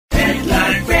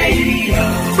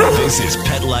This is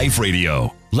Pet Life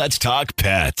Radio. Let's talk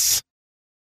pets.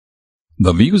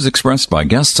 The views expressed by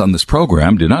guests on this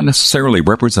program do not necessarily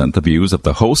represent the views of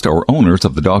the host or owners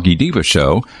of the Doggy Diva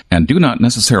show and do not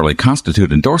necessarily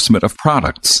constitute endorsement of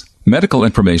products. Medical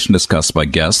information discussed by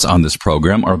guests on this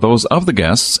program are those of the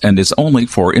guests and is only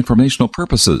for informational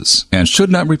purposes and should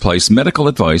not replace medical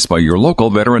advice by your local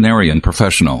veterinarian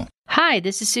professional. Hi,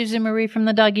 this is Susan Marie from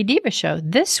the Doggy Diva Show.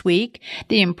 This week,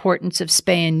 the importance of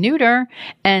spay and neuter,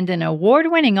 and an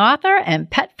award-winning author and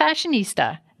pet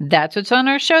fashionista. That's what's on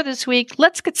our show this week.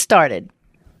 Let's get started.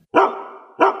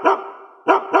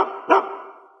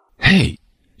 Hey,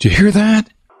 did you hear that?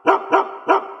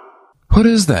 What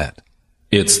is that?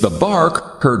 It's the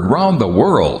bark heard round the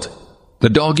world. The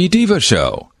Doggy Diva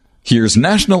Show. Here's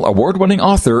national award-winning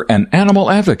author and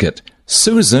animal advocate,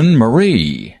 Susan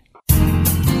Marie.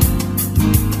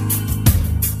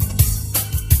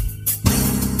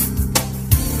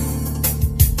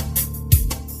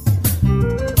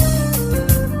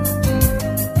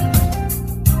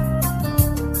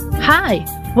 Hi,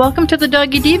 welcome to the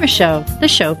Doggy Diva Show, the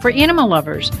show for animal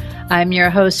lovers. I'm your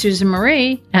host, Susan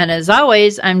Marie, and as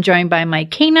always, I'm joined by my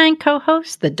canine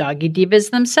co-hosts, the Doggy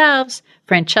Divas themselves,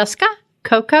 Francesca,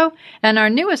 Coco, and our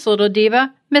newest little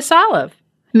diva, Miss Olive.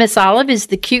 Miss Olive is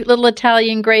the cute little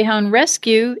Italian Greyhound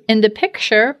rescue in the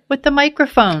picture with the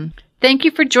microphone. Thank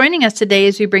you for joining us today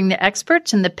as we bring the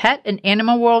experts in the pet and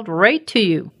animal world right to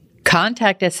you.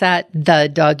 Contact us at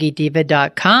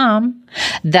thedoggydiva.com.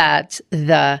 That's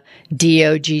the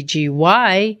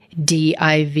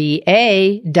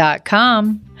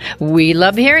DOGGYDIVA.com. We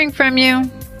love hearing from you.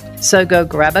 So go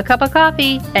grab a cup of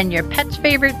coffee and your pet's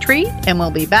favorite treat, and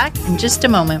we'll be back in just a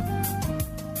moment.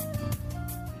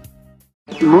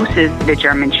 Moose is the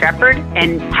German Shepherd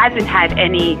and hasn't had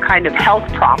any kind of health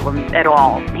problems at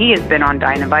all. He has been on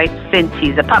Dinovite since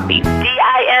he's a puppy.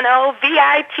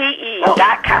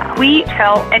 DINOVITE.com. We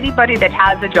tell anybody that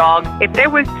has a dog, if there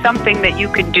was something that you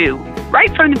could do right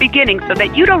from the beginning so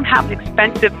that you don't have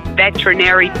expensive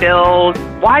veterinary bills,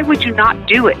 why would you not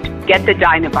do it? Get the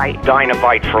Dinovite.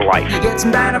 Dinovite for life. You get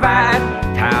some Dinovite,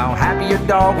 how happy your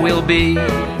dog will be.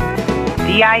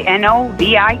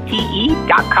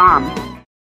 DINOVITE.com.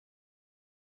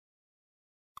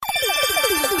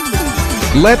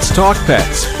 Let's Talk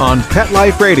Pets on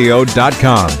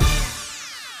PetLifeRadio.com.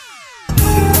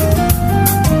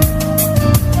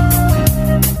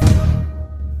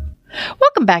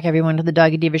 Welcome back, everyone, to the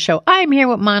Doggy Diva Show. I'm here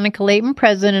with Monica Layton,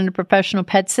 president of Professional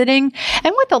Pet Sitting,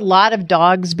 and with a lot of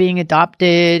dogs being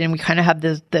adopted, and we kind of have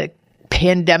the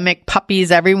pandemic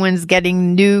puppies, everyone's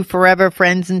getting new forever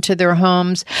friends into their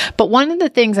homes. But one of the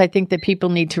things I think that people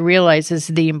need to realize is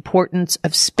the importance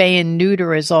of spay and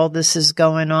neuter as all this is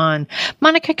going on.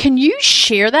 Monica, can you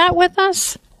share that with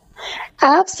us?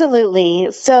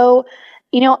 Absolutely. So,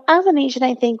 as a nation,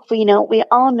 I think, we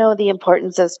all know the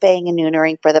importance of spaying and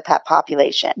neutering for the pet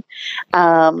population.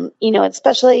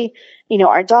 Especially,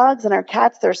 our dogs and our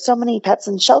cats, there's so many pets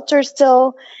in shelters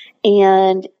still.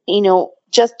 And,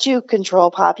 just to control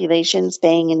population,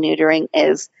 spaying and neutering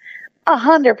is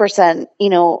 100%,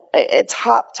 a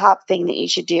top thing that you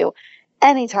should do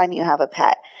anytime you have a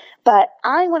pet. But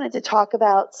I wanted to talk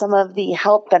about some of the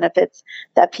health benefits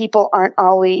that people aren't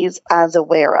always as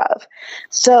aware of.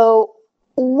 So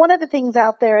one of the things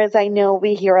out there is I know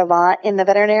we hear a lot in the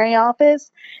veterinary office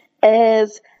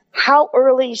is how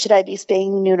early should I be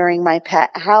spaying and neutering my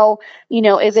pet? How,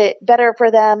 is it better for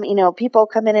them? People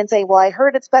come in and say, well, I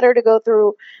heard it's better to go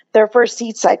through their first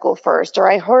seed cycle first,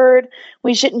 or I heard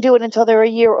we shouldn't do it until they're a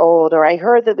year old, or I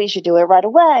heard that we should do it right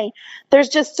away. There's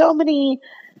just so many,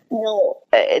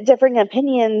 differing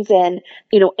opinions and,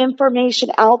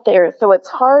 information out there. So it's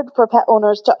hard for pet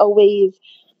owners to always,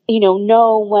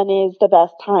 know when is the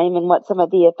best time and what some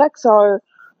of the effects are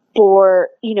for,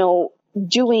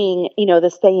 doing,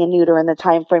 the spay and neuter and the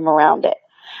time frame around it.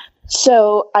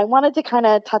 So I wanted to kind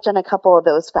of touch on a couple of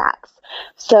those facts.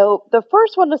 So the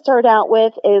first one to start out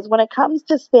with is when it comes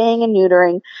to spaying and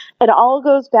neutering, it all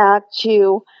goes back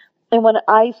to, and what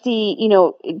I see,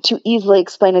 to easily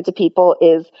explain it to people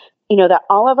is, that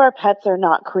all of our pets are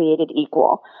not created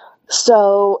equal.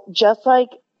 So just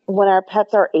like when our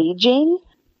pets are aging,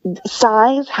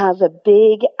 size has a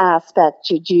big aspect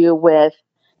to do with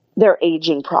their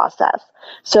aging process.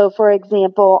 So, for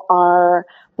example, our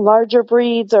larger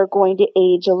breeds are going to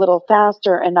age a little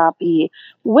faster and not be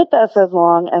with us as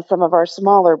long as some of our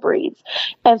smaller breeds.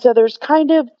 And so there's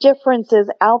kind of differences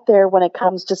out there when it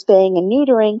comes to spaying and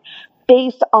neutering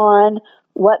based on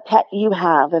what pet you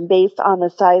have and based on the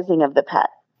sizing of the pet.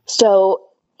 So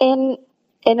in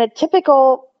a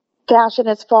typical fashion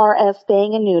as far as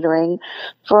spaying and neutering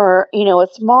for, a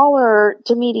smaller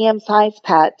to medium-sized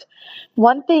pet.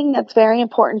 One thing that's very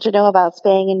important to know about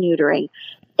spaying and neutering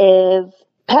is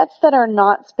pets that are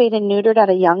not spayed and neutered at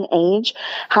a young age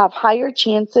have higher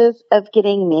chances of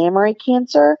getting mammary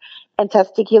cancer and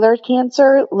testicular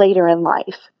cancer later in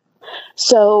life.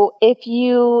 So if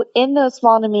you, in those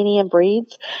small to medium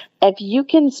breeds, if you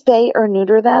can spay or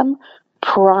neuter them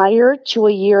prior to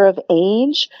a year of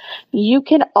age, you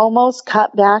can almost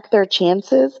cut back their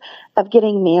chances of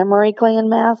getting mammary gland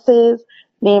masses,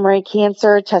 mammary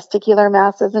cancer, testicular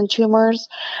masses, and tumors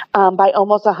by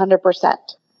almost 100%.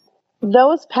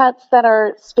 Those pets that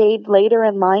are spayed later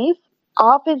in life,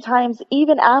 oftentimes,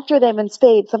 even after they've been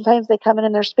spayed, sometimes they come in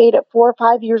and they're spayed at 4 or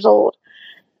 5 years old.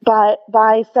 But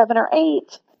by 7 or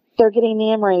 8, they're getting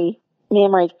mammary,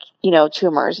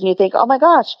 tumors. And you think, oh my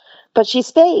gosh, but she's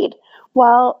spayed.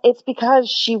 Well, it's because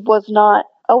she was not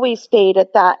always spayed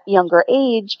at that younger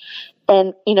age.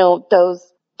 And,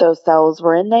 those cells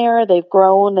were in there. They've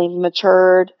grown, they've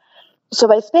matured. So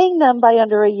by spaying them by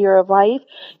under a year of life,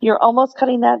 you're almost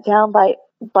cutting that down by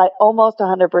almost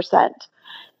 100%.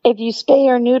 If you spay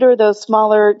or neuter those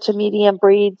smaller to medium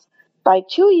breeds by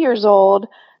 2 years old,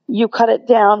 you cut it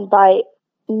down by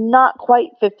not quite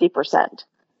 50%.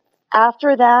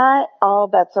 After that, all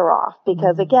bets are off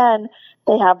because, again,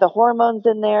 they have the hormones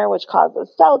in there, which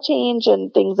causes cell change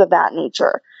and things of that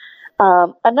nature.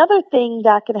 Another thing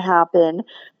that can happen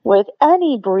with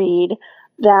any breed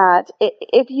that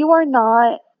if you are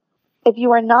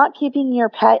not keeping your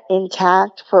pet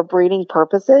intact for breeding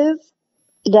purposes,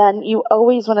 then you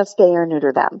always want to spay or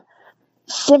neuter them.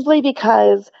 Simply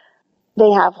because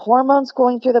they have hormones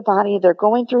going through the body, they're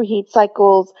going through heat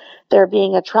cycles, they're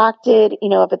being attracted,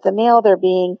 if it's a male, they're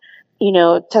being,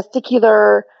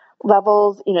 testicular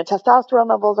levels, testosterone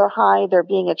levels are high, they're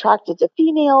being attracted to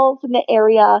females in the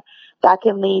area. That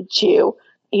can lead to,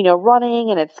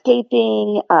 running and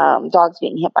escaping, dogs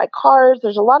being hit by cars.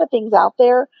 There's a lot of things out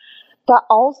there, but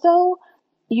also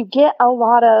you get a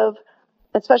lot of,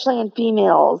 especially in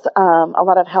females, a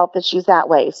lot of health issues that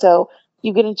way. So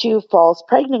you get into false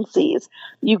pregnancies.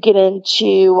 You get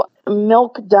into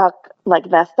milk duct, like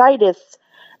mastitis,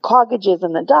 cloggages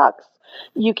in the ducts.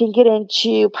 You can get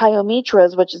into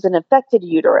pyometras, which is an infected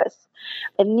uterus.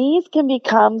 And these can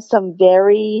become some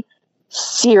very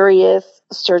serious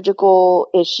surgical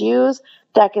issues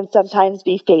that can sometimes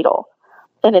be fatal.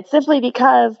 And it's simply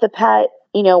because the pet,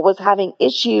 was having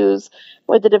issues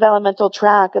with the developmental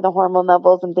tract and the hormone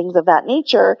levels and things of that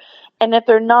nature. And if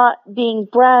they're not being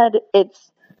bred,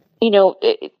 it's,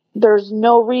 there's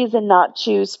no reason not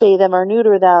to spay them or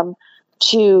neuter them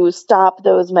to stop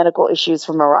those medical issues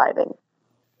from arriving.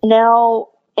 Now,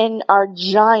 in our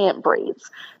giant breeds,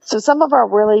 so some of our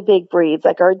really big breeds,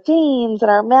 like our Danes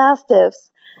and our Mastiffs,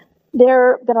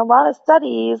 there have been a lot of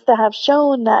studies that have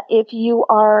shown that if you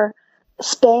are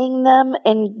spaying them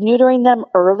and neutering them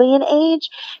early in age,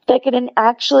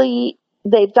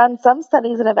 they've done some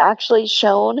studies that have actually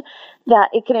shown that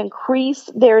it can increase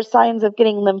their signs of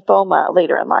getting lymphoma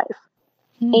later in life.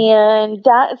 And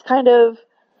that is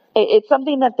it's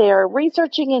something that they're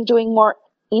researching and doing more,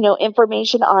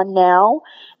 information on now.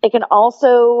 It can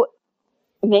also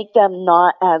make them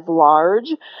not as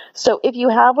large. So if you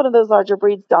have one of those larger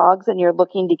breeds dogs and you're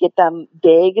looking to get them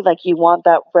big, like you want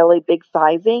that really big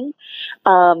sizing,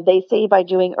 they say by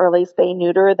doing early spay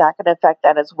neuter, that can affect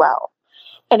that as well.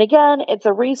 And again, it's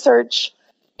a research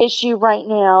issue right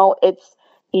now. It's,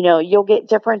 you'll get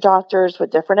different doctors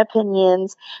with different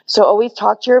opinions. So always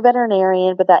talk to your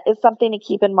veterinarian, but that is something to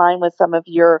keep in mind with some of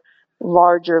your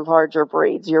larger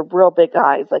breeds, your real big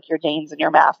guys like your Danes and your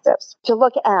Mastiffs. To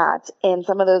look at in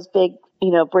some of those big,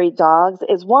 breed dogs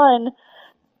is one,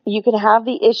 you can have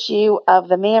the issue of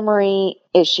the mammary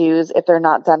issues if they're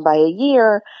not done by a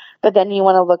year, but then you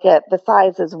want to look at the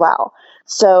size as well.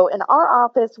 So in our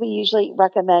office, we usually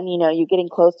recommend, you getting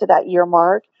close to that year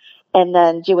mark and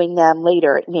then doing them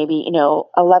later, maybe,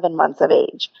 11 months of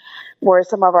age. Where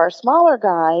some of our smaller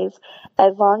guys,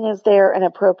 as long as they're an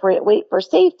appropriate weight for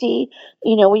safety,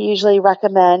 we usually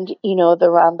recommend,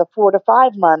 around the 4 to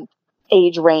 5 month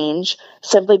age range,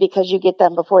 simply because you get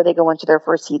them before they go into their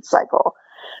first heat cycle.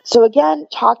 So again,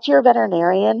 talk to your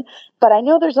veterinarian, but I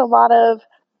know there's a lot of,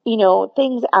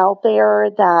 things out there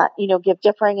that, give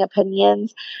differing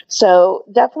opinions. So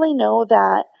definitely know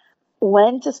that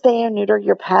when to spay or neuter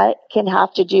your pet can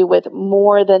have to do with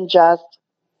more than just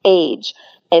age.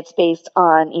 It's based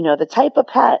on, the type of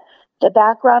pet, the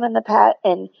background in the pet,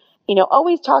 and,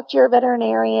 always talk to your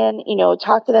veterinarian,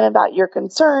 talk to them about your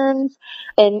concerns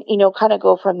and, kind of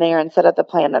go from there and set up the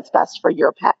plan that's best for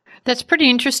your pet. That's pretty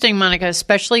interesting, Monica,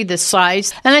 especially the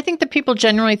size. And I think that people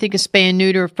generally think of spay and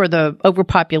neuter for the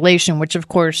overpopulation, which of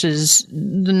course is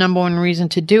the number one reason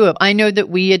to do it. I know that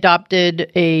we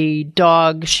adopted a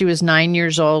dog. She was 9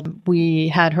 years old. We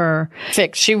had her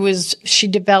fixed. She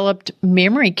developed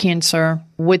mammary cancer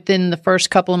within the first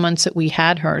couple of months that we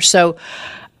had her. So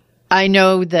I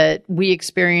know that we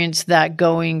experienced that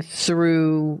going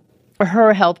through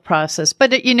her health process.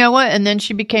 But you know what? And then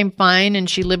she became fine and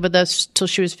she lived with us till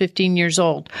she was 15 years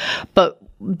old. But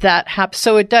that happens.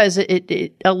 So it does.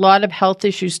 A lot of health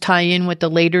issues tie in with the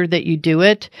later that you do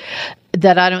it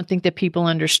that I don't think that people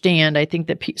understand. I think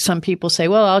that some people say,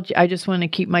 well, I just want to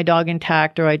keep my dog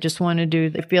intact, or I just want to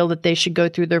they feel that they should go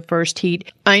through their first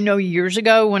heat. I know years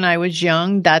ago when I was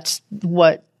young, that's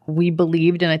what we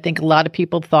believed, and I think a lot of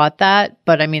people thought that,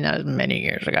 but I mean, that was many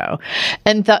years ago.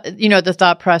 And the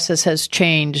thought process has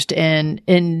changed.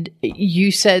 And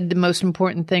you said the most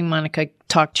important thing, Monica,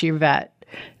 talk to your vet.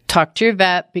 Talk to your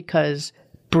vet, because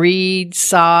breed,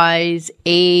 size,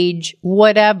 age,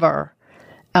 whatever,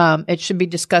 it should be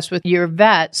discussed with your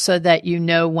vet so that you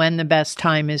know when the best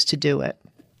time is to do it.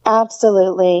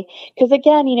 Absolutely. Because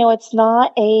again, it's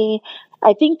not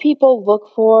I think people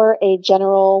look for a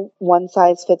general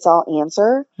one-size-fits-all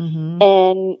answer. Mm-hmm.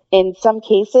 And in some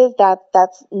cases,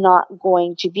 that's not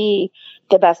going to be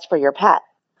the best for your pet.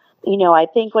 I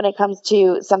think when it comes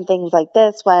to some things like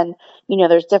this, when,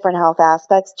 there's different health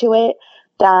aspects to it,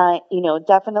 that,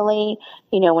 definitely,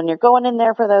 when you're going in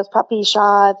there for those puppy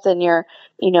shots and you're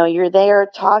there,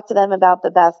 talk to them about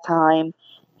the best time,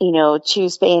 to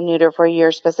spay and neuter for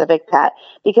your specific pet,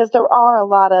 because there are a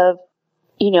lot of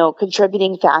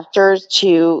contributing factors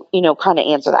to, kind of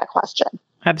answer that question.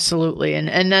 Absolutely.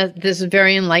 And this is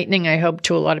very enlightening, I hope,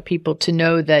 to a lot of people to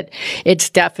know that it's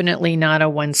definitely not a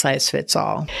one size fits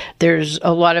all. There's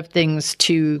a lot of things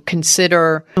to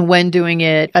consider when doing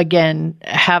it. Again,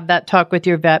 have that talk with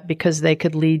your vet, because they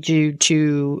could lead you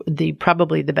to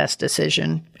probably the best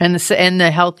decision and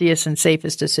the healthiest and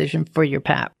safest decision for your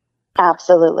pet.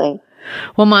 Absolutely.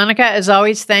 Well, Monica, as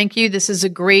always, thank you. This is a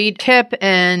great tip,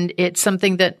 and it's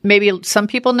something that maybe some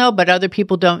people know, but other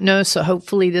people don't know. So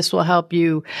hopefully this will help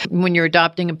you when you're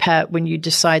adopting a pet, when you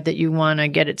decide that you want to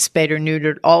get it spayed or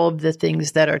neutered, all of the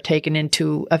things that are taken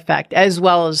into effect, as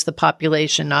well as the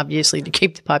population, obviously, to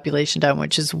keep the population down,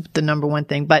 which is the number one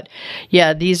thing. But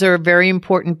yeah, these are very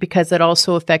important because it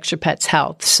also affects your pet's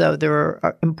health. So there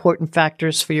are important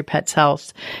factors for your pet's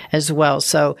health as well.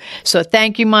 So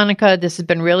thank you, Monica. This has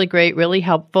been really great. Really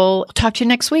helpful. Talk to you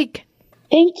next week.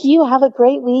 Thank you. Have a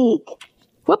great week.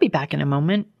 We'll be back in a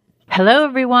moment. Hello,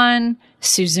 everyone.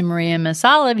 Susan Marie and Miss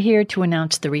Olive here to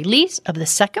announce the release of the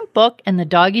second book in the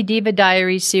Doggy Diva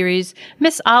Diaries series,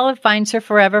 Miss Olive Finds Her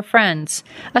Forever Friends,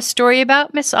 a story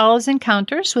about Miss Olive's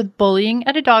encounters with bullying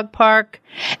at a dog park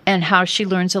and how she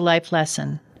learns a life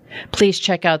lesson. Please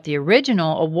check out the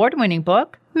original award-winning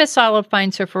book, Miss Olive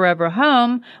Finds Her Forever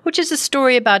Home, which is a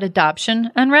story about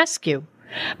adoption and rescue.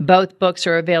 Both books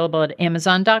are available at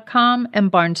Amazon.com and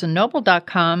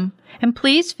BarnesandNoble.com, and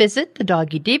please visit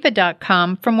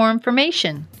thedoggydiva.com for more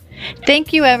information.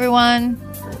 Thank you, everyone.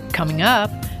 Coming up,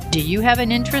 do you have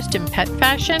an interest in pet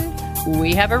fashion?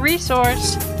 We have a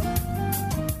resource.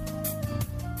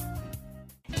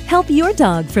 Help your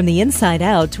dog from the inside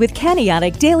out with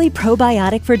Caniotic Daily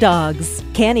Probiotic for Dogs.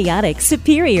 Caniotic's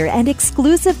superior and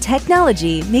exclusive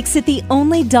technology makes it the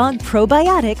only dog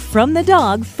probiotic from the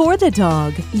dog for the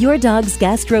dog. Your dog's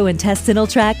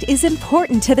gastrointestinal tract is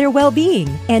important to their well-being,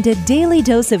 and a daily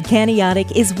dose of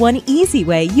Caniotic is one easy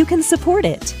way you can support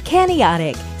it.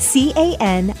 Caniotic,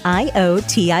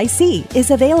 Caniotic,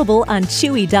 is available on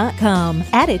Chewy.com.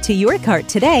 Add it to your cart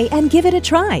today and give it a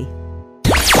try.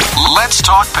 Let's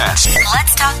talk pets.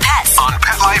 Let's talk pets On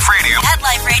Pet Life Radio. Pet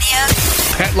Life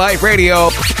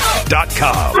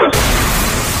PetLifeRadio.com.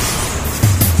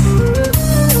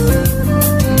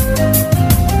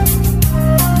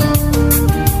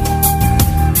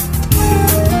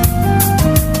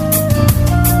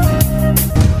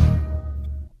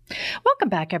 Welcome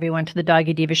back, everyone, to the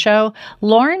Doggy Diva Show.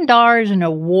 Lauren Dahr is an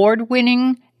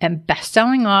award-winning and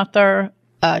best-selling author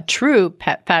a true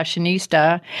pet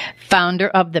fashionista, founder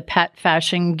of the Pet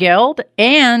Fashion Guild,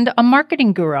 and a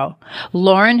marketing guru.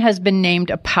 Lauren has been named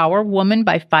a Power Woman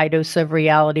by Fidos of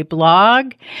Reality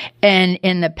blog, and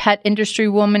in the Pet Industry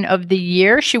Woman of the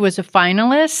Year, she was a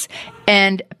finalist,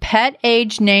 and Pet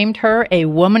Age named her a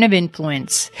Woman of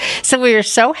Influence. So we are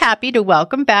so happy to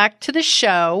welcome back to the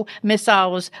show Miss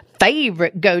Owl's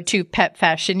favorite go-to pet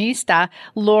fashionista,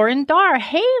 Lauren Darr.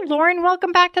 Hey, Lauren,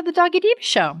 welcome back to the Doggy Diva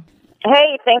Show.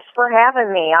 Hey, thanks for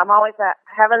having me. I'm always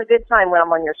having a good time when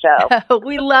I'm on your show.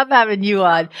 We love having you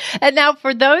on. And now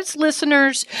for those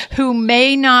listeners who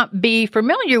may not be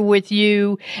familiar with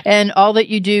you and all that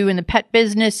you do in the pet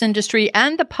business industry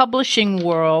and the publishing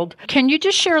world, can you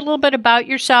just share a little bit about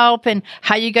yourself and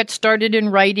how you got started in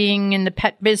writing in the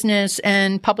pet business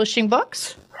and publishing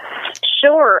books?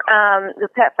 Sure. The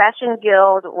Pet Fashion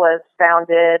Guild was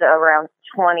founded around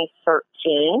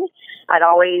 2013. I'd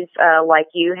always, like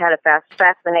you, had a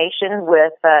fascination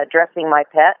with dressing my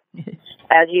pet.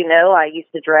 As you know, I used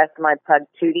to dress my pug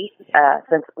Tootie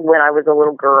since when I was a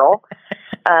little girl.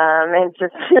 And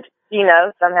just,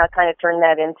 somehow kind of turned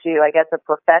that into, I guess, a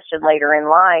profession later in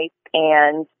life.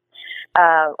 And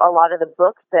a lot of the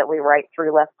books that we write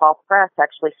through Les Paul Press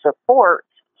actually support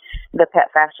the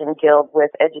Pet Fashion Guild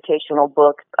with educational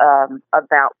books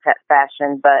about pet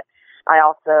fashion. But I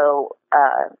also,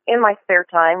 in my spare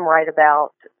time, write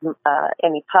about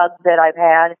any pugs that I've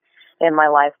had in my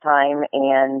lifetime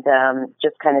and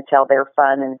just kind of tell their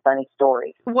fun and funny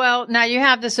stories. Well, now you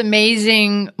have this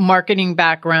amazing marketing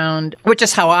background, which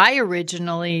is how I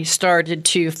originally started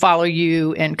to follow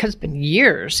you, and because it's been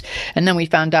years. And then we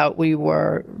found out we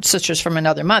were sisters from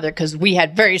another mother because we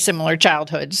had very similar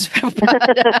childhoods.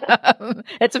 But,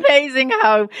 it's amazing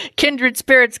how kindred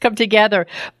spirits come together.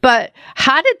 But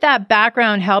how did that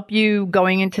background help you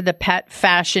going into the pet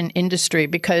fashion industry?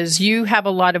 Because you have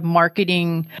a lot of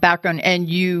marketing background and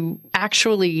you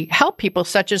actually help people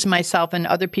such as myself and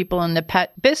other people in the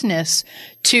pet business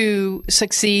to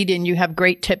succeed, and you have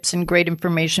great tips and great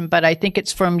information. But I think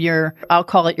it's from I'll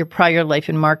call it your prior life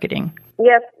in marketing.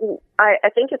 Yes, I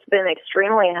think it's been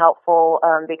extremely helpful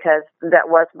because that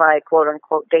was my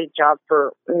quote-unquote day job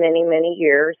for many, many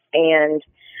years. And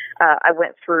I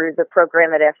went through the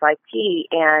program at FIT,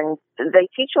 and they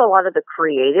teach you a lot of the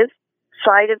creative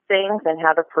side of things and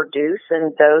how to produce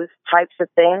and those types of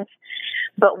things.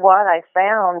 But what I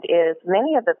found is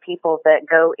many of the people that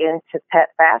go into pet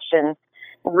fashion,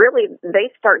 really, they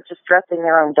start just dressing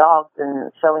their own dogs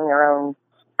and sewing their own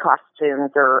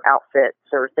costumes or outfits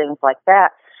or things like that.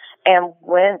 And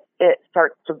when it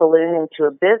starts to balloon into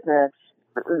a business,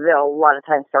 they'll a lot of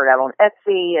times start out on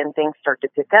Etsy and things start to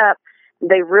pick up.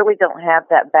 They really don't have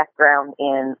that background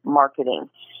in marketing.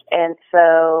 And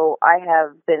so I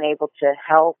have been able to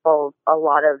help a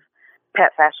lot of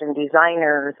pet fashion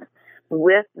designers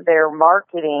with their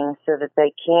marketing so that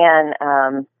they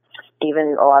can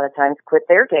even a lot of times quit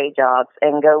their day jobs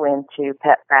and go into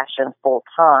pet fashion full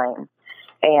time.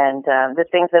 And the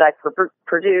things that I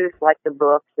produce, like the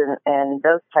books and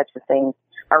those types of things,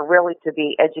 are really to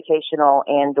be educational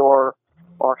and or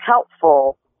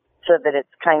helpful, so that it's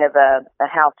kind of a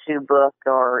how-to book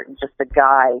or just a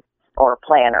guide or a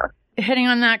planner. Hitting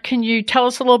on that, can you tell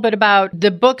us a little bit about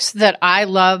the books that I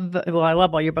love? Well, I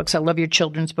love all your books. I love your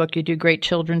children's book. You do great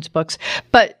children's books.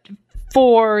 But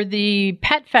for the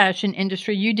pet fashion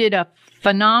industry, you did a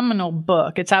phenomenal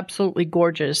book. It's absolutely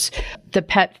gorgeous. The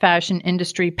Pet Fashion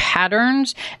Industry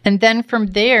Patterns. And then from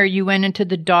there, you went into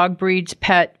the Dog Breeds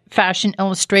Pet Fashion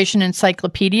Illustration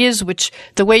Encyclopedias, which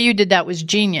the way you did that was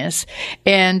genius.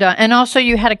 And also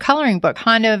you had a coloring book,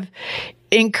 kind of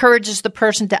encourages the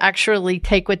person to actually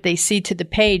take what they see to the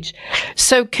page.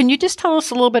 So can you just tell us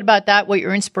a little bit about that, what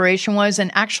your inspiration was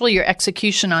and actually your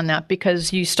execution on that?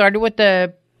 Because you started with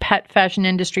the Pet Fashion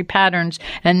Industry Patterns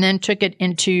and then took it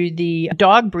into the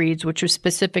Dog Breeds, which was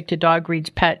specific to Dog Breeds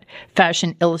Pet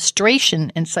Fashion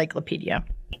Illustration Encyclopedia.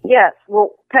 Yes. Well,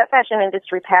 Pet Fashion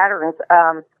Industry Patterns,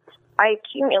 I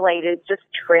accumulated just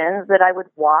trends that I would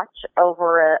watch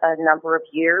over a number of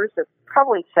years,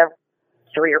 probably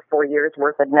 3 or 4 years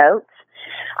worth of notes.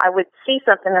 I would see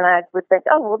something and I would think,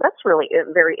 oh, well, that's really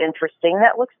very interesting.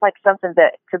 That looks like something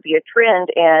that could be a trend,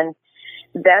 and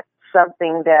that's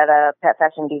something that a pet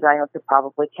fashion designer could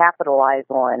probably capitalize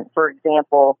on. For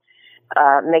example,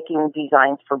 making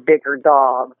designs for bigger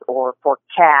dogs or for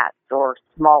cats or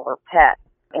smaller pets,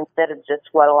 instead of just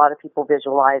what a lot of people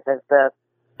visualize as the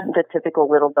typical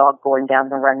little dog going down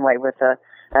the runway with a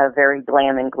very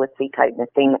glam and glitzy kind of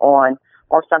thing on,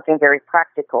 or something very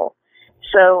practical.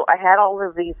 So I had all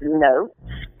of these notes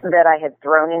that I had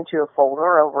thrown into a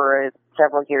folder over a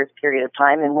several years period of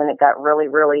time, and when it got really,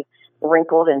 really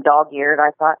wrinkled and dog-eared. I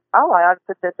thought, oh, I ought to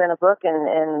put this in a book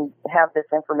and have this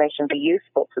information be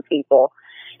useful to people.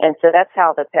 And so that's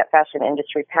how the Pet Fashion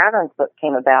Industry Patterns book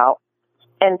came about.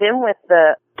 And then with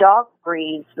the dog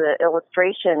breeds, the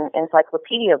illustration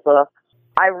encyclopedia book,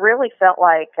 I really felt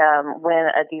like when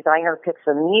a designer picks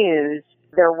a muse,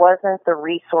 there wasn't the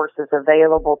resources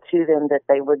available to them that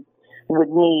they would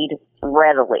need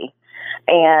readily.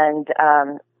 And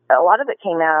a lot of it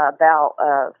came out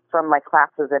from my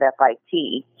classes at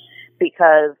FIT,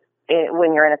 because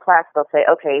when you're in a class, they'll say,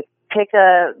 okay, pick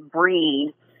a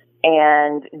breed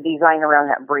and design around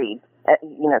that breed,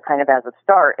 kind of as a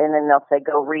start. And then they'll say,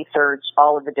 go research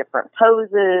all of the different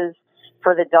poses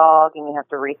for the dog, and you have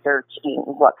to research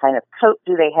what kind of coat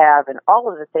do they have, and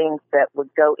all of the things that would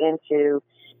go into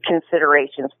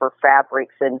considerations for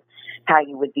fabrics and how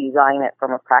you would design it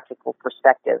from a practical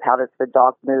perspective. How does the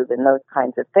dog move and those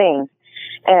kinds of things.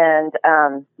 And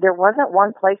there wasn't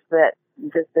one place that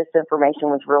this information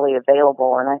was really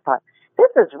available. And I thought, this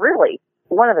is really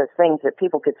one of those things that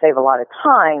people could save a lot of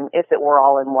time if it were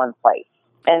all in one place.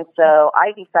 And so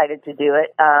I decided to do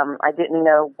it. I didn't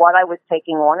know what I was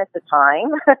taking on at the time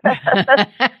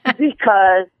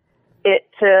because it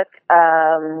took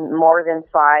more than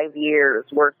 5 years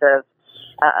worth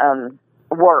of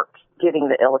work, getting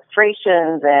the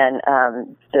illustrations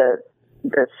and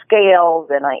the scales.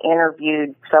 And I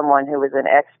interviewed someone who was an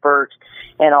expert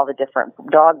in all the different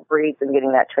dog breeds and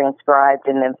getting that transcribed,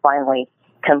 and then finally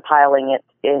compiling it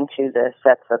into the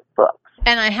sets of books.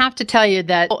 And I have to tell you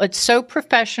that it's so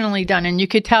professionally done, and you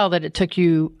could tell that it took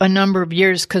you a number of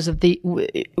years because of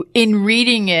in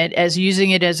reading it as using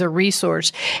it as a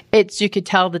resource, you could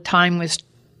tell the time was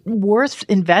worth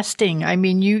investing. I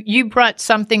mean, you brought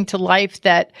something to life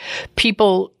that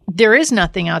there is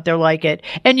nothing out there like it.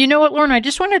 And you know what, Lauren, I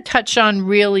just want to touch on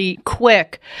really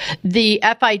quick the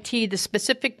FIT, the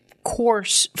specific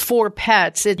course for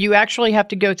pets. You actually have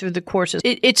to go through the courses.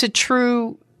 It's a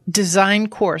true design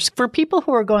course for people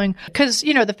who are going, because,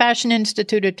 the Fashion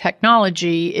Institute of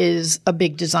Technology is a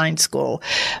big design school,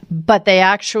 but they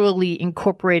actually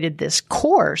incorporated this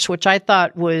course, which I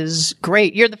thought was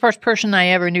great. You're the first person I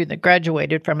ever knew that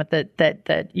graduated from it,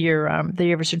 that you have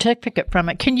a certificate from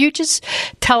it. Can you just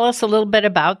tell us a little bit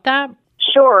about that?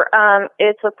 Sure.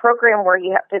 It's a program where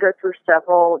you have to go through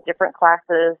several different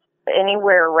classes,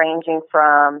 anywhere ranging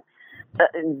from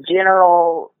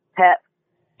general pet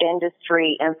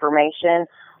industry information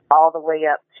all the way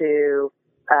up to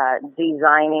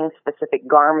designing specific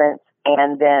garments,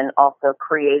 and then also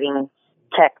creating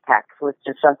tech packs, which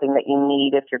is something that you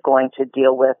need if you're going to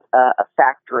deal with a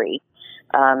factory.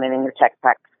 And in your tech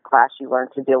packs class, you learn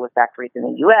to deal with factories in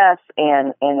the U.S.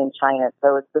 and in China.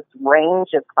 So it's this range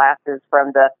of classes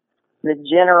from the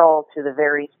general to the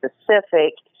very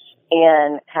specific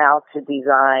in how to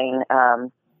design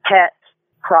pet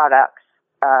products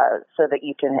so that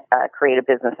you can create a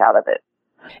business out of it.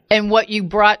 And what you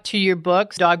brought to your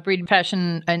books, Dog Breed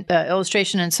Fashion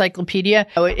Illustration Encyclopedia,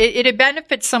 it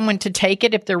benefits someone to take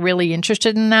it if they're really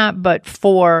interested in that. But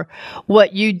for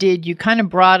what you did, you kind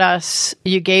of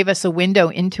you gave us a window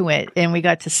into it, and we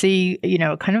got to see,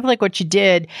 kind of like what you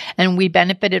did, and we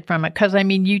benefited from it. Because, I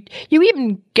mean, you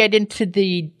even get into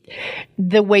the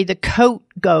way the coat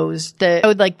goes,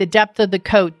 like the depth of the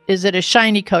coat. Is it a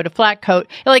shiny coat, a flat coat?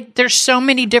 Like, there's so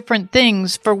many different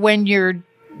things for when you're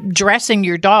dressing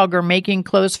your dog or making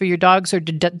clothes for your dogs or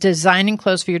designing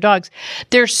clothes for your dogs.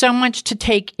 There's so much to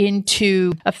take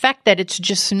into effect that it's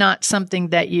just not something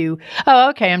that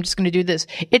I'm just going to do this.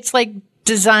 It's like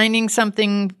designing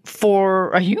something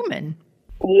for a human.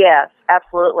 Yes,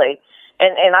 absolutely.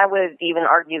 And I would even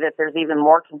argue that there's even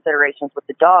more considerations with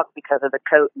the dog because of the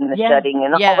coat and the shedding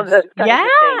and all of those kinds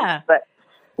of things. But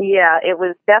yeah, it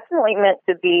was definitely meant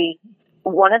to be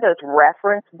one of those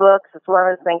reference books. It's one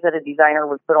of those things that a designer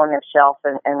would put on their shelf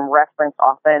and reference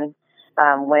often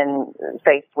when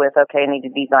faced with, okay, I need to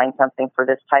design something for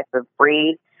this type of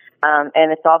breed.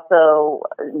 And it's also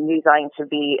designed to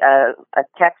be a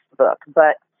textbook.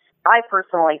 But I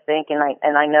personally think, and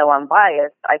I know I'm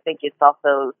biased, I think it's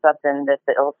also something that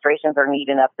the illustrations are neat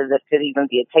enough that it could even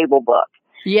be a table book.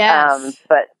 Yes.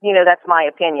 But, that's my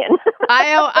opinion.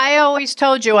 I always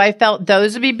told you I felt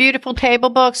those would be beautiful table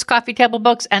books, coffee table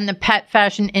books, and the pet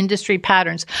fashion industry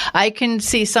patterns. I can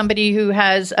see somebody who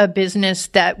has a business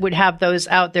that would have those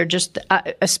out there, just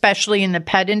especially in the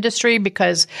pet industry,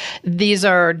 because these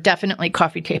are definitely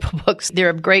coffee table books. They're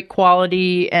of great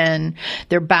quality and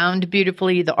they're bound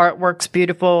beautifully. The artwork's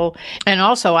beautiful. And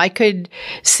also I could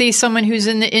see someone who's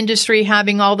in the industry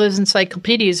having all those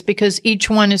encyclopedias because each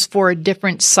one is for a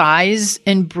different size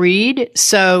and breed.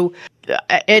 So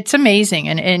it's amazing.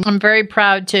 And I'm very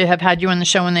proud to have had you on the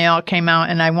show when they all came out.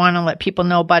 And I want to let people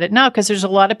know about it now because there's a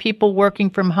lot of people working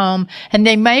from home and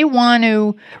they may want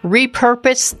to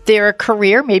repurpose their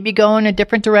career, maybe go in a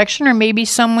different direction, or maybe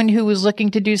someone who is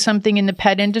looking to do something in the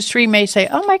pet industry may say,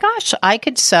 oh my gosh, I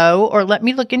could sew, or let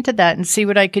me look into that and see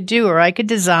what I could do, or I could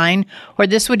design, or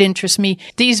this would interest me.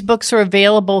 These books are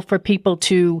available for people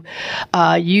to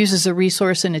use as a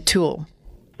resource and a tool.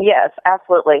 Yes,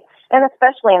 absolutely. And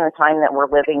especially in the time that we're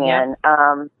living in.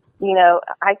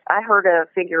 I heard a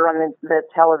figure on the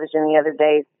television the other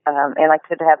day, and I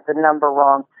could have the number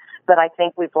wrong, but I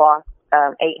think we've lost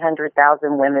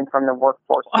 800,000 women from the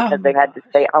workforce because they had to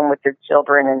stay home with their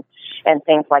children and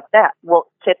things like that. Well,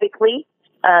 typically,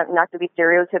 not to be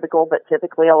stereotypical, but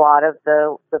typically a lot of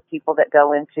the people that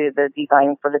go into the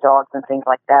designing for the dogs and things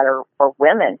like that are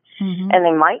women. Mm-hmm. And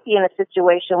they might be in a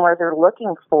situation where they're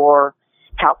looking for,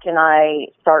 how can I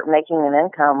start making an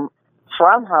income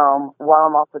from home while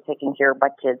I'm also taking care of my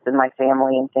kids and my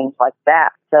family and things like that?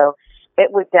 So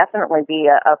it would definitely be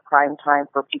a prime time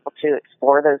for people to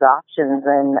explore those options.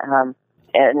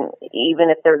 And even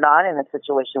if they're not in a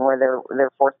situation where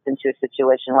they're forced into a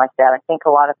situation like that, I think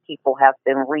a lot of people have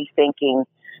been rethinking,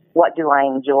 what do I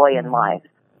enjoy in life?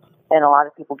 And a lot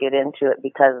of people get into it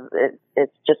because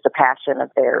it's just a passion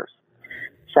of theirs.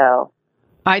 So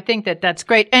I think that's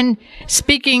great. And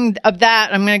speaking of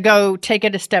that, I'm going to go take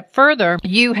it a step further.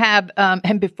 You have,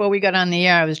 and before we got on the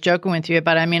air, I was joking with you,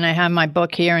 but I have my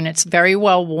book here and it's very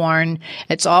well worn.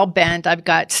 It's all bent. I've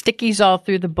got stickies all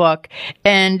through the book.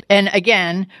 And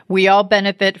again, we all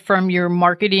benefit from your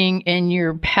marketing and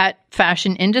your pet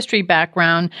fashion industry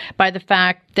background by the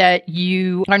fact that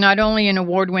you are not only an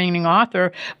award-winning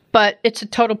author, but it's a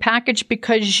total package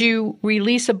because you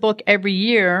release a book every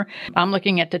year. I'm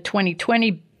looking at the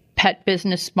 2020 Pet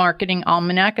Business Marketing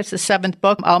Almanac. It's the 7th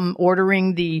book. I'm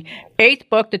ordering the 8th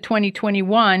book, the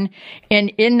 2021. And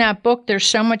in that book, there's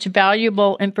so much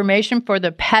valuable information for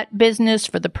the pet business,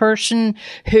 for the person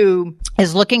who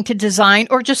is looking to design,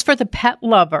 or just for the pet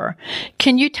lover.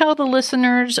 Can you tell the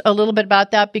listeners a little bit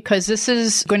about that? Because this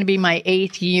is going to be my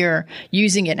 8th year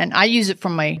using it. And I use it for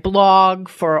my blog,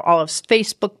 for Olive's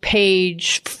Facebook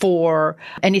page, for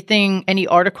any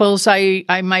articles I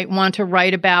might want to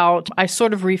write about. I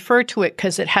sort of refer to it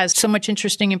because it has so much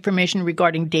interesting information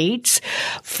regarding dates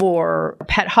for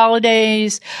pet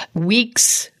holidays,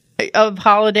 weeks of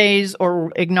holidays,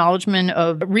 or acknowledgement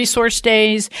of resource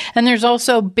days. And there's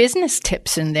also business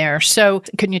tips in there. So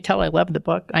can you tell I love the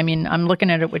book? I'm looking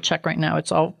at it with Chuck right now.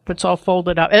 It's all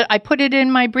folded up. I put it in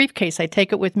my briefcase. I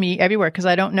take it with me everywhere because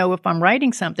I don't know if I'm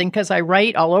writing something, because I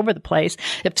write all over the place.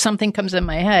 If something comes in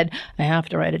my head, I have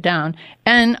to write it down.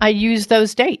 And I use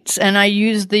those dates, and I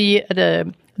use the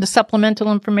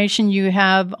supplemental information you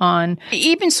have on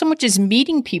even so much as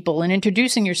meeting people and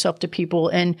introducing yourself to people.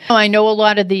 And I know a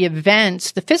lot of the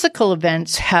events, the physical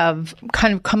events, have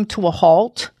kind of come to a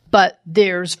halt, but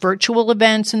there's virtual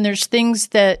events and there's things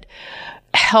that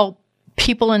help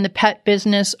people in the pet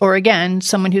business, or again,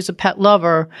 someone who's a pet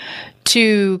lover,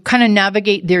 to kind of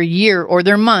navigate their year or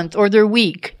their month or their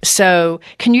week. So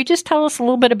can you just tell us a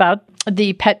little bit about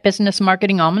the Pet Business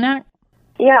Marketing Almanac?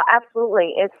 Yeah,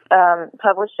 absolutely. It's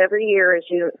published every year, as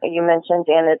you mentioned,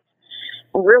 and it's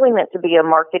really meant to be a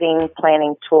marketing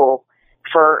planning tool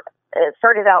it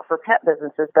started out for pet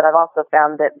businesses, but I've also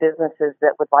found that businesses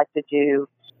that would like to do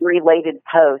related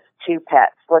posts to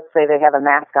pets, let's say they have a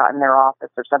mascot in their office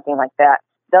or something like that,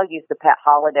 they'll use the pet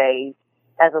holidays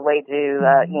as a way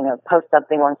to, post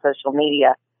something on social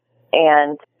media.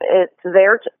 And it's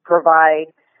there to provide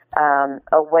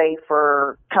a way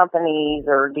for companies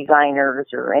or designers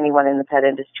or anyone in the pet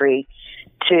industry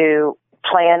to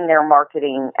plan their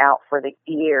marketing out for the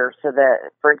year. So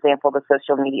that, for example, the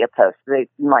social media posts, they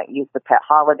might use the pet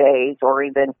holidays or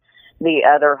even the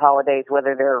other holidays,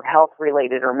 whether they're health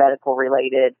related or medical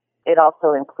related. It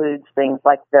also includes things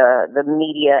like the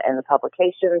media and the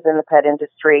publications in the pet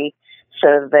industry,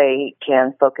 so they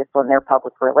can focus on their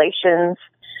public relations,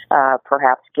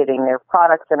 perhaps getting their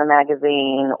products in a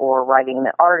magazine or writing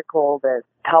an article that's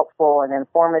helpful and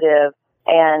informative.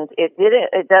 And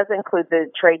it does include the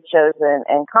trade shows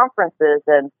and conferences.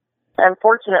 And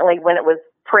unfortunately, when it was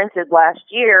printed last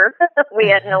year, we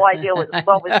had no idea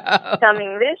what was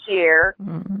coming this year.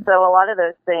 Mm-hmm. So a lot of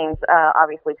those things,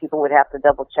 obviously people would have to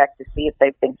double check to see if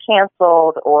they've been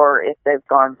canceled or if they've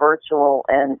gone virtual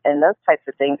and those types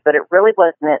of things. But it really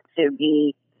was meant to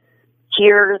be,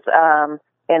 here's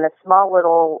in a small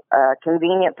little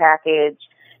convenient package,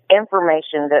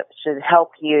 information that should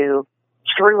help you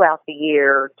throughout the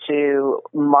year to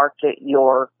market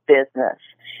your business.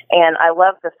 And I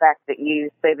love the fact that you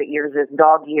say that yours is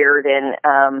dog-eared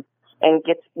and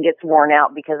gets worn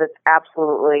out, because it's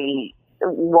absolutely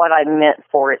what I meant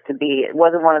for it to be. It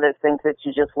wasn't one of those things that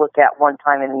you just look at one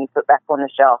time and then you put back on the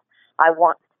shelf.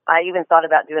 I even thought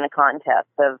about doing a contest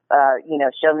of,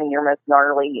 show me your most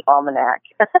gnarly almanac.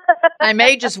 I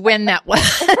may just win that one.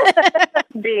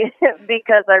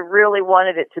 Because I really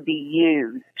wanted it to be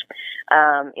used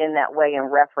in that way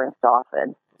and referenced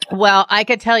often. Well, I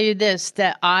could tell you this,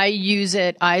 that I use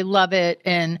it. I love it.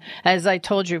 And as I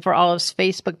told you, for Olive's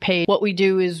Facebook page, what we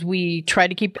do is we try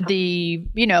to keep the,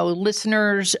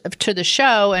 listeners to the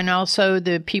show and also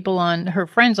the people on her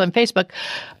friends on Facebook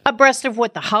abreast of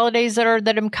what the holidays that are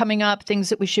coming up, things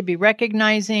that we should be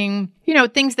recognizing,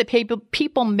 things that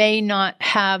people may not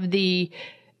have the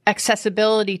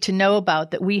accessibility to know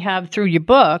about that we have through your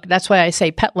book. That's why I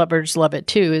say pet lovers love it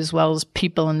too, as well as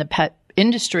people in the pet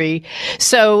industry.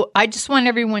 So I just want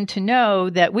everyone to know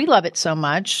that we love it so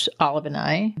much, Olive and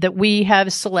I, that we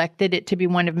have selected it to be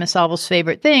one of Miss Olive's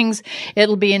favorite things.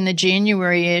 It'll be in the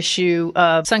January issue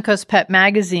of Suncoast Pet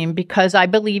Magazine, because I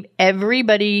believe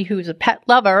everybody who's a pet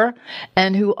lover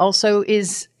and who also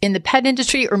is in the pet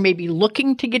industry, or maybe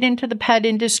looking to get into the pet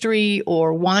industry,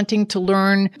 or wanting to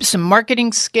learn some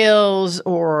marketing skills,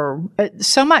 or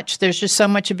so much. There's just so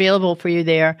much available for you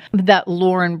there that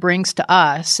Lauren brings to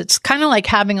us. It's kind of like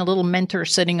having a little mentor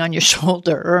sitting on your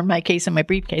shoulder, or in my case, in my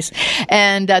briefcase,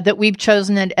 and that we've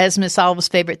chosen it as Miss Olive's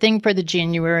favorite thing for the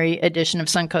January edition of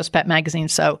Suncoast Pet Magazine.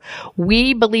 So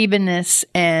we believe in this,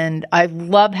 and I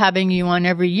love having you on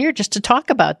every year just to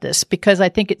talk about this, because I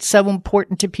think it's so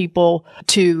important to people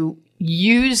to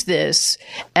use this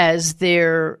as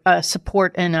their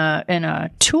support and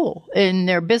a tool in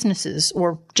their businesses,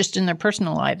 or just in their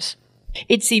personal lives.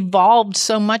 It's evolved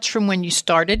so much from when you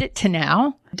started it to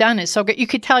now. Done it so good. You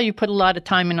could tell you put a lot of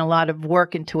time and a lot of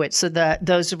work into it, so that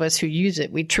those of us who use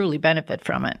it, we truly benefit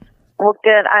from it. Well,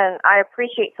 good. I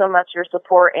appreciate so much your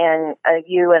support, and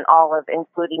you and Olive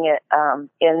including it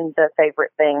in the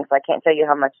favorite things. I can't tell you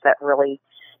how much that really,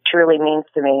 truly means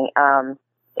to me.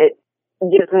 It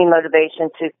gives me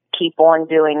motivation to keep on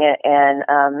doing it and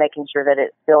making sure that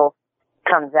it still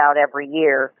comes out every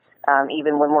year,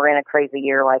 even when we're in a crazy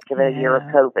year like the year of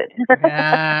COVID.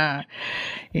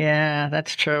 Yeah,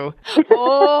 that's true.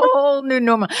 Oh, new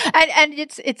normal. And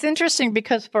it's interesting,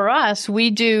 because for us,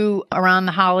 we do around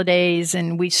the holidays,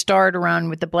 and we start around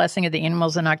with the blessing of the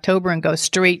animals in October and go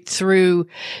straight through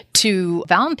to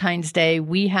Valentine's Day.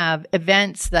 We have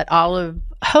events that Olive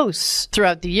hosts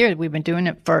throughout the year. We've been doing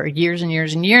it for years and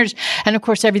years and years. And of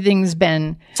course, everything's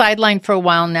been sidelined for a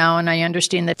while now. And I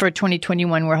understand that for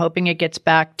 2021, we're hoping it gets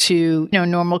back to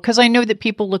normal, because I know that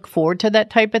people look forward to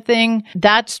that type of thing.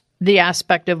 That's the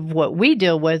aspect of what we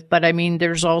deal with. But I mean,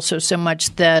 there's also so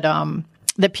much that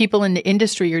that people in the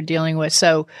industry are dealing with.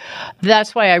 So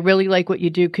that's why I really like what you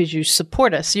do, because you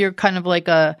support us. You're kind of like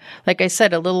I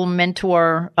said, a little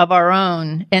mentor of our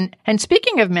own. And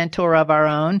speaking of mentor of our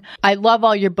own, I love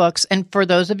all your books. And for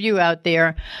those of you out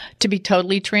there, to be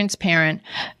totally transparent,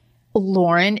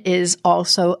 Lauren is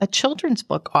also a children's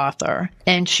book author,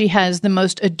 and she has the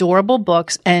most adorable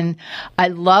books, and I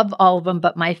love all of them,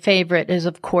 but my favorite is,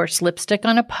 of course, Lipstick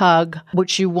on a Pug,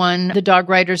 which you won the Dog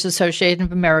Writers Association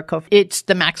of America. It's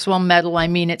the Maxwell Medal. I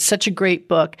mean, it's such a great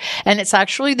book, and it's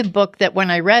actually the book that when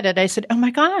I read it, I said, oh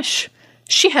my gosh,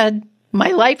 she had my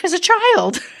life as a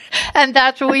child. And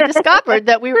that's when we discovered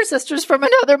that we were sisters from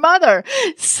another mother.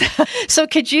 So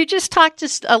could you just talk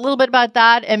just a little bit about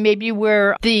that, and maybe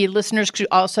where the listeners could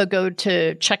also go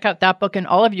to check out that book and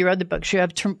all of your other books? You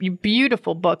have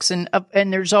beautiful books, and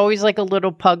there's always like a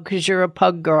little pug, because you're a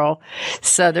pug girl.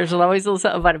 So there's always a little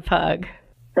something about a pug.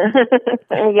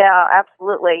 Yeah,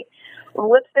 absolutely.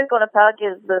 Lipstick on a Pug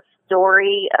is the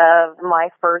story of my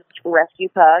first rescue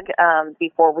pug,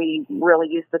 before we really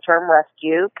used the term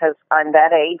rescue, because I'm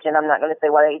that age, and I'm not going to say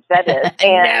what age that is.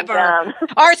 And, never.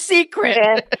 Our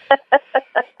secret.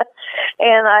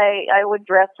 And I would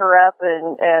dress her up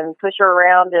and push her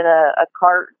around in a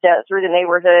cart through the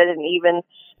neighborhood, and even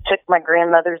took my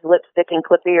grandmother's lipstick and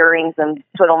clip earrings and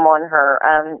put them on her.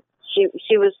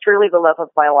 She was truly the love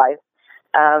of my life.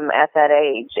 At that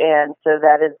age. And so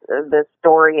that is the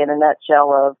story in a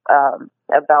nutshell of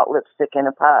about Lipstick and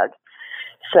a Pug.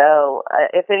 So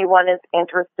if anyone is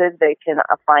interested, they can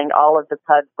find all of the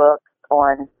pug books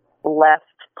on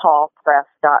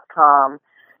leftpawpress.com.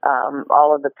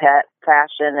 All of the pet,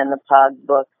 fashion, and the pug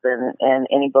books, and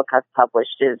any book I've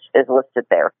published is listed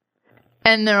there.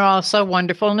 And they're also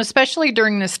wonderful. And especially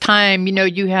during this time,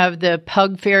 you have the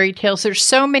pug fairy tales. There's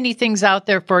so many things out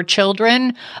there for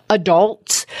children,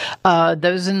 adults,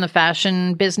 those in the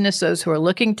fashion business, those who are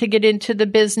looking to get into the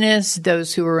business,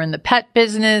 those who are in the pet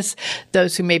business,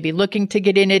 those who may be looking to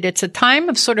get in it. It's a time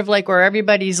of sort of like where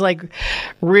everybody's like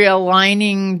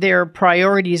realigning their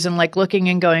priorities and like looking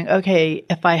and going, okay,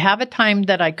 if I have a time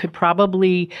that I could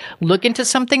probably look into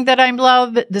something that I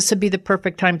love, this would be the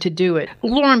perfect time to do it.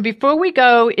 Lauren, before we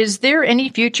go, is there any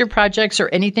future projects or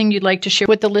anything you'd like to share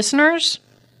with the listeners?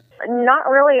 Not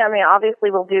really. I mean,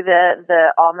 obviously we'll do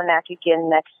the almanac again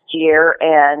next year,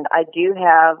 and I do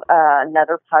have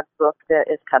another pug book that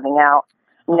is coming out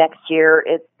next year.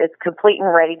 It's complete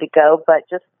and ready to go, but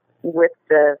just with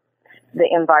the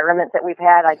environment that we've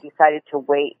had, I decided to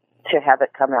wait to have it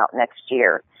come out next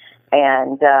year.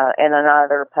 And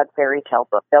another pug fairy tale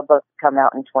book. They'll both come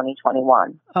out in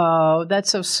 2021. Oh,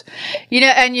 that's so,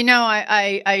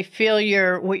 I feel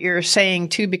what you're saying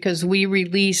too, because we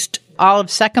released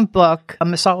Olive's second book,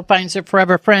 Miss Olive Finds Her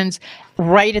Forever Friends,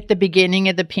 right at the beginning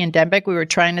of the pandemic. We were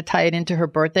trying to tie it into her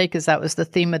birthday because that was the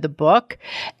theme of the book.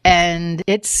 And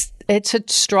it's a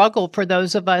struggle for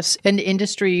those of us in the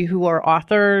industry who are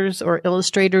authors or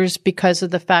illustrators because of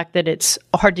the fact that it's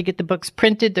hard to get the books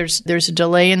printed. There's a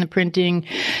delay in the printing.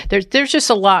 There's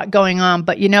just a lot going on.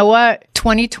 But you know what?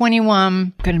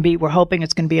 2021 we're hoping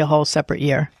it's going to be a whole separate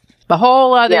year. A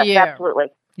whole other year. Absolutely.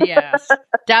 Yes,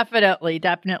 definitely.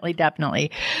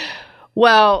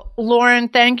 Well, Lauren,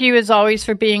 thank you as always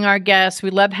for being our guest. We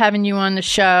love having you on the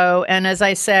show. And as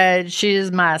I said, she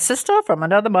is my sister from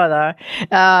another mother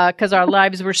because our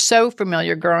lives were so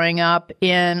familiar growing up.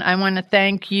 And I want to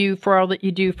thank you for all that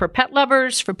you do for pet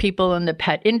lovers, for people in the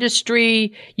pet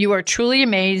industry. You are truly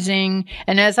amazing.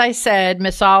 And as I said,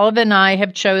 Miss Olive and I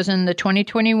have chosen the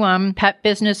 2021 Pet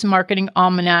Business Marketing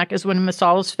Almanac as one of Miss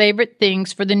Olive's favorite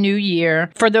things for the new year.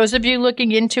 For those of you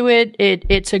looking into it,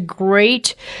 it's a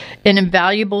great and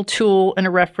invaluable tool and a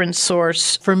reference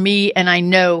source for me, and I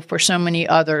know for so many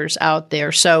others out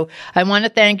there. So I want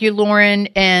to thank you, Lauren.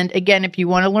 And again, if you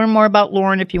want to learn more about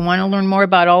Lauren, if you want to learn more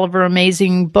about all of her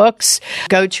amazing books,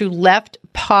 go to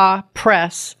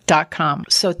leftpawpress.com.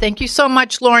 So thank you so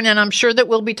much, Lauren, and I'm sure that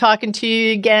we'll be talking to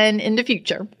you again in the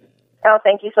future. Oh,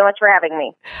 thank you so much for having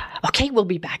me. Okay, we'll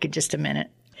be back in just a minute.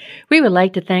 We would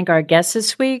like to thank our guests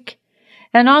this week.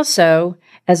 And also,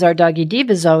 as our Doggy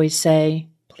Divas always say,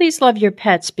 please love your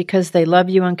pets because they love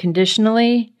you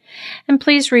unconditionally. And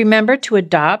please remember to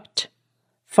adopt,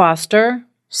 foster,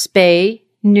 spay,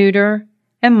 neuter,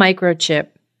 and microchip.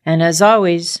 And as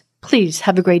always, please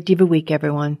have a great Diva week,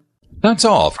 everyone. That's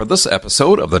all for this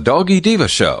episode of the Doggy Diva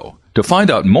Show. To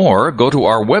find out more, go to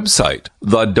our website,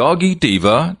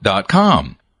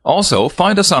 thedoggydiva.com. Also,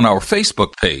 find us on our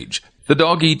Facebook page, The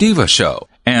Doggy Diva Show,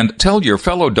 and tell your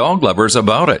fellow dog lovers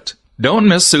about it. Don't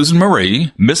miss Susan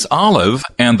Marie, Miss Olive,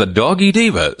 and the Doggy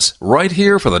Divas right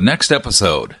here for the next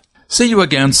episode. See you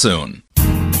again soon.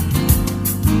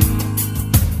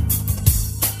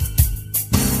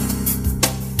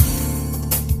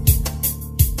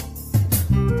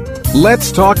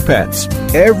 Let's Talk Pets,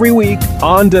 every week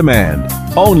on demand,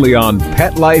 only on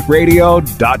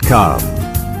PetLifeRadio.com.